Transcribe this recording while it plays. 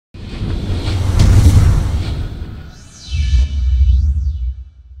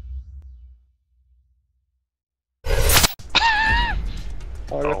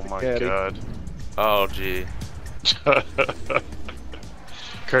Oh my god. Oh gee.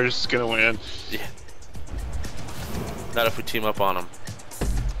 Curtis is gonna win. Yeah. Not if we team up on him.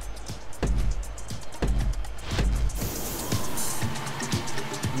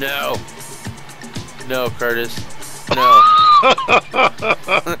 No. No, Curtis. No.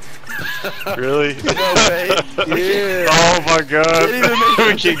 Really? No, babe. Yeah. Oh my god. We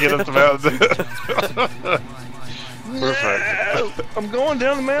Can't can't get up the mountain. Perfect. No, I'm going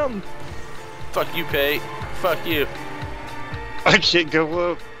down the mountain. Fuck you, Pate. Fuck you. I can't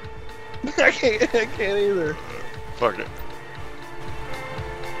go up. I can't either. Fuck it.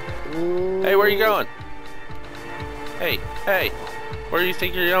 Hey, where are you going? Hey, hey. Where do you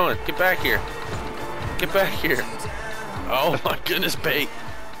think you're going? Get back here. Get back here. Oh my goodness, Pate.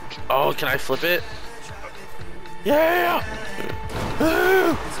 Oh, can I flip it? Yeah!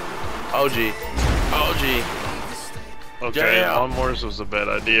 Oh gee. Oh gee. Okay, Yeah. lawnmowers was a bad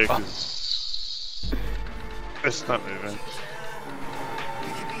idea because it's not moving.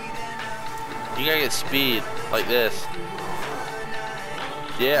 You gotta get speed like this.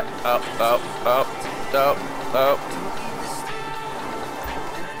 Yeah. Up, up, up, up, up.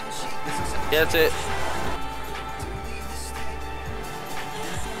 Yeah, that's it.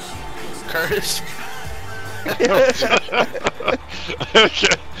 Curtis.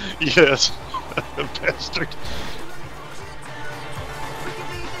 Okay. Yes. Bastard.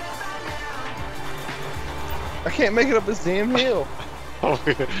 I can't make it up this damn hill. Oh,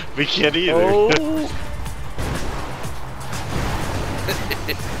 we can't either. Oh.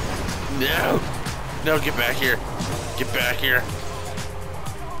 No. No, get back here. Get back here.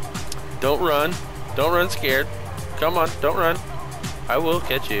 Don't run. Don't run scared. Come on, don't run. I will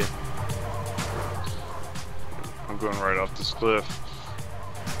catch you. I'm going right off this cliff.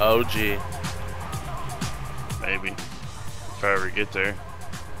 Oh gee. Maybe. If I ever get there.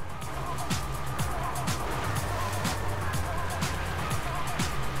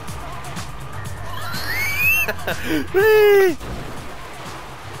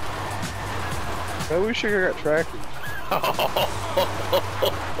 I wish I got tracked.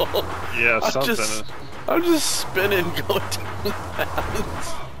 Yeah, something. I'm just spinning going down the mountains.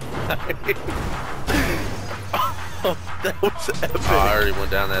 Oh, that was epic. Oh, I already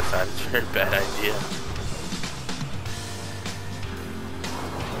went down that side. It's a very bad idea.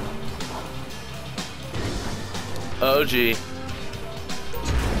 Oh gee.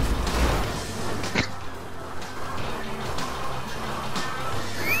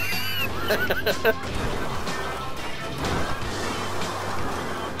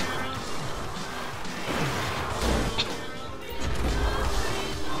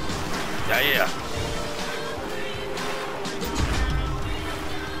 Yeah.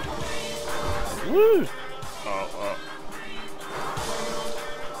 Woo! Oh.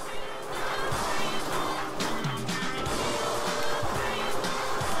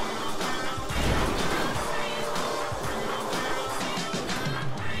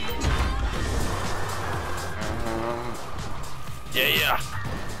 Yeah.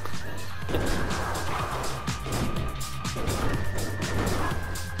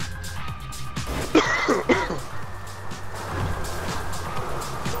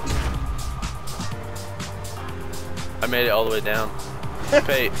 I made it all the way down.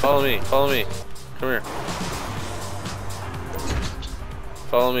 Hey, follow me. Follow me. Come here.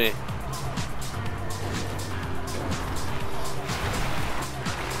 Follow me.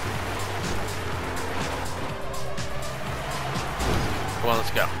 Come on,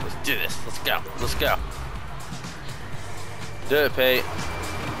 let's go. Let's do this. Let's go. Let's go. Do it, Pate.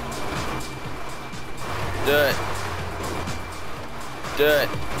 Do it. Do it.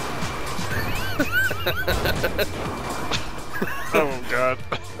 Oh god.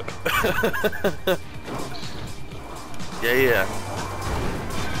 Yeah.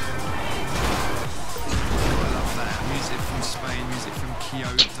 Music from Spain, music from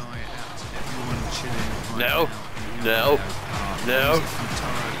Kyoto, out to everyone chilling. No. No. No. Music from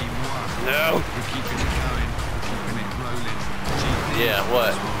Toro Imoa. No. We're keeping it going, we're keeping it rolling. Yeah,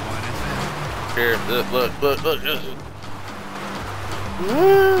 what? Here, look.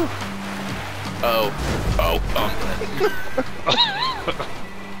 Woo! Oh, oh.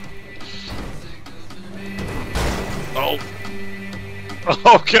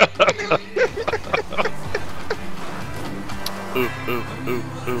 Oh god.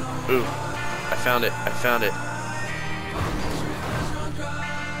 Ooh. I found it.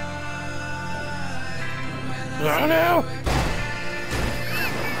 Oh no!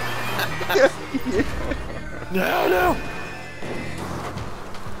 No!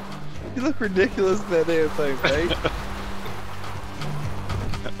 You look ridiculous in that damn thing, mate.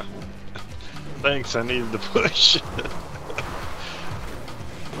 Thanks, I needed the push.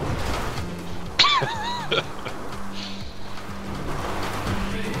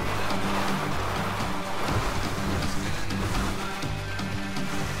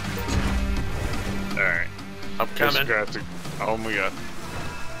 Alright. I'm coming. Oh my god.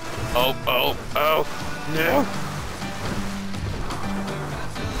 Oh. No.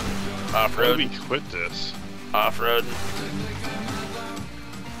 How do we Off-road. quit this? Off-road.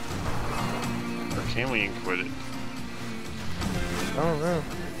 Or can we quit it? I don't know.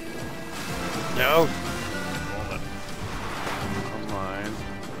 No. Hold on. Online.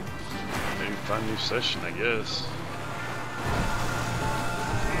 Maybe find a new session, I guess.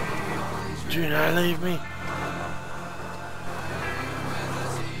 Do not leave me.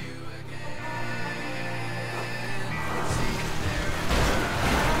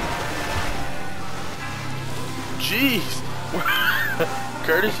 Jeez.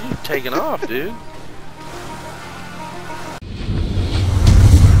 Curtis, you've taken off, dude.